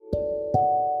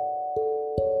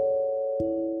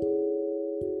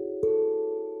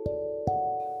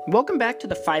Welcome back to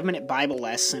the 5-Minute Bible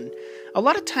Lesson. A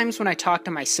lot of times when I talk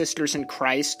to my sisters in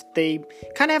Christ, they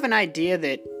kind of have an idea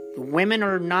that women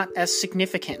are not as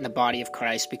significant in the body of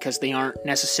Christ because they aren't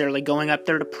necessarily going up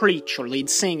there to preach or lead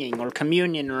singing or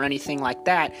communion or anything like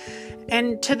that.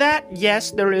 And to that,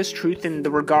 yes, there is truth in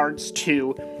the regards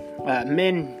to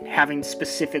men having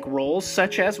specific roles,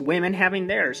 such as women having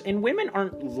theirs. And women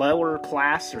aren't lower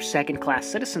class or second class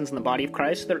citizens in the body of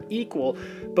Christ. They're equal,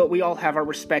 but we all have our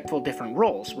respectful different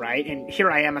roles, right? And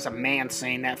here I am as a man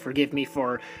saying that. Forgive me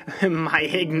for my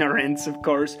ignorance, of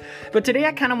course. But today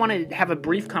I kind of want to have a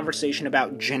brief conversation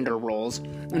about gender roles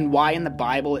and why in the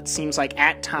Bible it seems like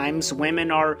at times women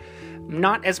are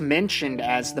not as mentioned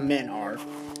as the men are.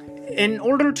 In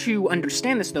order to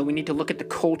understand this, though, we need to look at the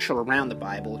culture around the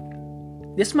Bible.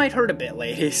 This might hurt a bit,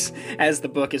 ladies, as the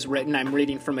book is written. I'm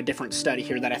reading from a different study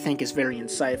here that I think is very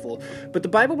insightful. But the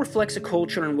Bible reflects a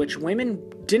culture in which women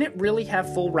didn't really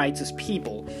have full rights as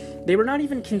people. They were not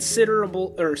even considered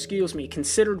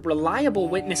reliable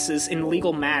witnesses in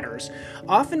legal matters.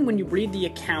 Often when you read the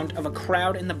account of a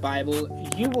crowd in the Bible,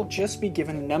 you will just be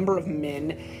given a number of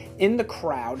men in the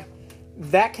crowd.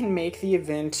 That can make the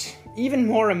event even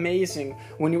more amazing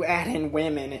when you add in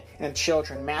women and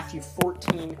children. Matthew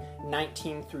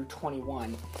 14:19 through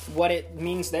 21. What it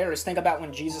means there is, think about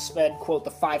when Jesus fed, quote,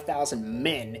 the 5,000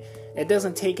 men. It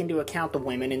doesn't take into account the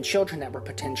women and children that were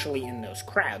potentially in those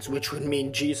crowds, which would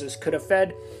mean Jesus could have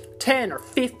fed 10 or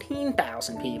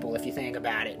 15,000 people if you think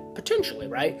about it. Potentially,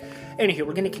 right? Anywho,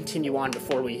 we're going to continue on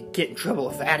before we get in trouble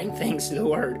with adding things to the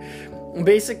word.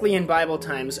 Basically, in Bible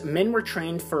times, men were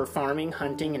trained for farming,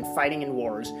 hunting, and fighting in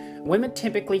wars. Women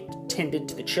typically tended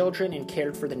to the children and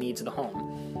cared for the needs of the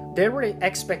home. There were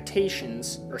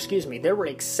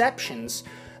exceptions,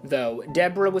 though.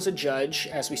 Deborah was a judge,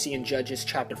 as we see in Judges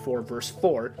chapter 4, verse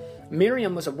 4.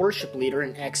 Miriam was a worship leader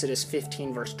in Exodus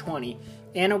 15, verse 20.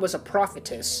 Anna was a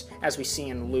prophetess, as we see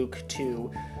in Luke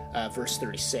 2, verse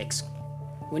 36.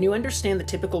 When you understand the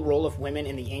typical role of women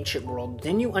in the ancient world,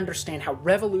 then you understand how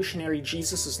revolutionary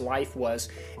Jesus' life was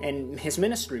and his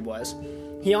ministry was.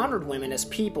 He honored women as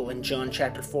people in John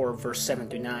chapter 4, verse 7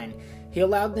 through 9. He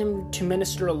allowed them to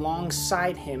minister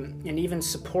alongside him and even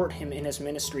support him in his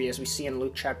ministry, as we see in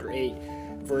Luke chapter 8,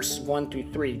 verse 1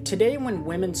 through 3. Today when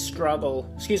women still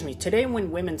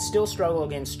struggle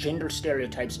against gender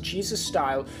stereotypes, Jesus'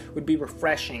 style would be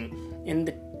refreshing in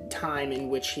the time in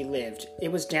which he lived.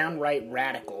 It was downright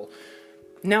radical.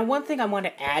 Now, one thing I want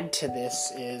to add to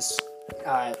this is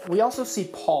we also see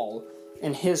Paul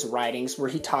in his writings where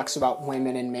he talks about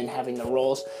women and men having their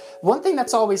roles. One thing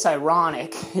that's always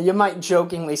ironic, you might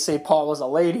jokingly say Paul was a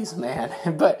ladies' man,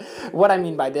 but what I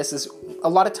mean by this is a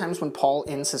lot of times when Paul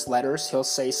ends his letters, he'll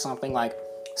say something like,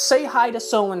 say hi to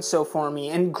so-and-so for me,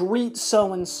 and greet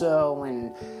so-and-so,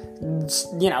 and,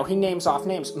 he names off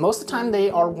names. Most of the time they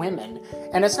are women,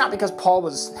 and it's not because Paul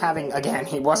was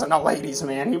he wasn't a ladies'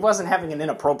 man, he wasn't having an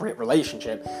inappropriate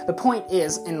relationship. The point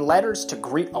is, in letters to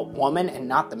greet a woman and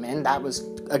not the men, that was,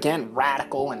 again,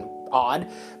 radical and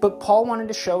odd, but Paul wanted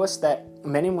to show us that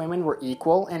men and women were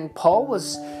equal, and Paul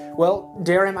was,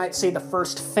 dare I might say, the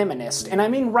first feminist, and I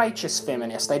mean righteous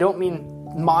feminist. I don't mean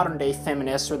modern-day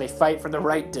feminists where they fight for the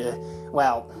right to,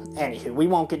 anywho, we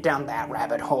won't get down that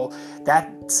rabbit hole.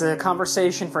 That's a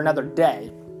conversation for another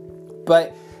day.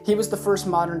 But he was the first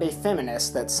modern-day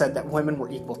feminist that said that women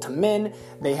were equal to men.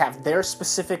 They have their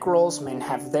specific roles. Men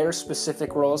have their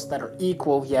specific roles that are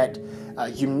equal yet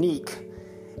unique.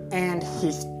 And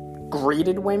he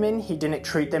greeted women. He didn't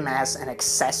treat them as an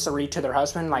accessory to their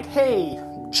husband, like, hey,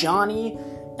 Johnny,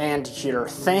 and your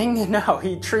thing. No,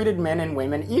 he treated men and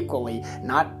women equally,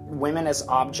 not women as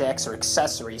objects or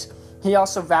accessories. He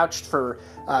also vouched for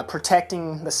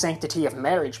protecting the sanctity of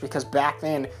marriage, because back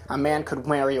then a man could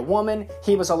marry a woman,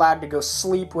 he was allowed to go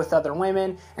sleep with other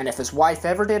women, and if his wife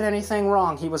ever did anything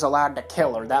wrong, he was allowed to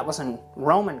kill her. That was in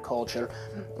Roman culture.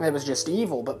 It was just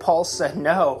evil. But Paul said,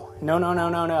 no.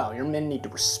 Your men need to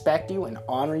respect you and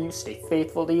honor you, stay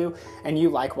faithful to you, and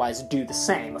you likewise do the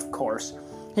same, of course.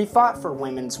 He fought for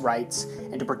women's rights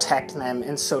and to protect them,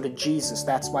 and so did Jesus.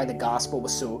 That's why the gospel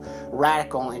was so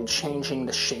radical in changing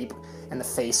the shape and the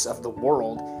face of the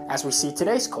world, as we see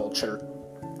today's culture.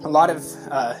 A lot of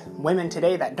women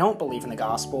today that don't believe in the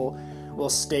gospel will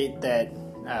state that,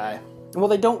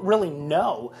 they don't really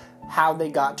know how they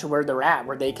got to where they're at,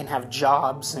 where they can have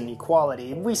jobs and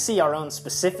equality. We see our own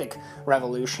specific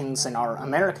revolutions in our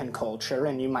American culture,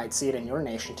 and you might see it in your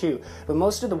nation too. But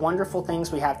most of the wonderful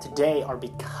things we have today are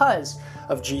because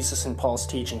of Jesus and Paul's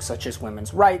teaching, such as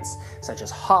women's rights, such as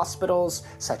hospitals,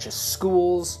 such as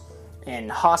schools,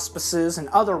 and hospices, and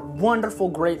other wonderful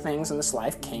great things in this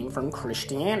life came from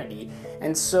Christianity.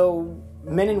 And so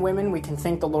men and women, we can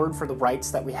thank the Lord for the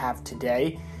rights that we have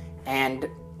today, and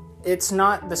it's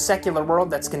not the secular world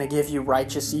that's going to give you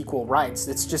righteous equal rights.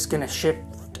 It's just going to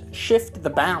shift the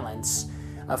balance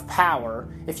of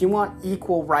power. If you want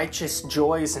equal righteous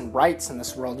joys and rights in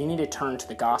this world, you need to turn to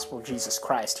the gospel of Jesus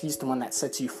Christ. He's the one that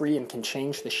sets you free and can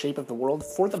change the shape of the world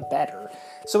for the better.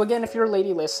 So again, if you're a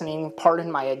lady listening, pardon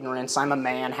my ignorance. I'm a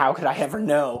man. How could I ever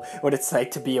know what it's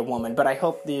like to be a woman? But I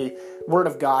hope the Word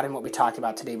of God and what we talked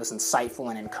about today was insightful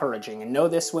and encouraging. And know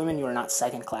this, women, you are not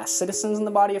second-class citizens in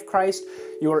the body of Christ.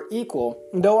 You are equal.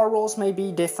 Though our roles may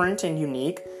be different and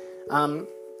unique,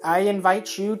 I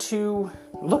invite you to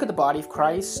look at the body of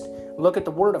Christ, look at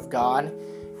the Word of God,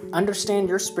 understand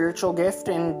your spiritual gift,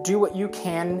 and do what you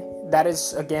can. That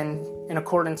is, again, in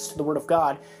accordance to the Word of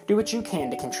God. Do what you can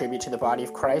to contribute to the body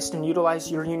of Christ and utilize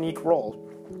your unique role.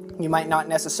 You might not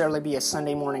necessarily be a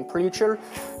Sunday morning preacher.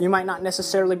 You might not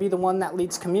necessarily be the one that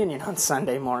leads communion on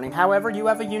Sunday morning. However, you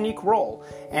have a unique role,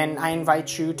 and I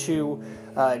invite you to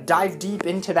dive deep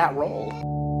into that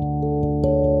role.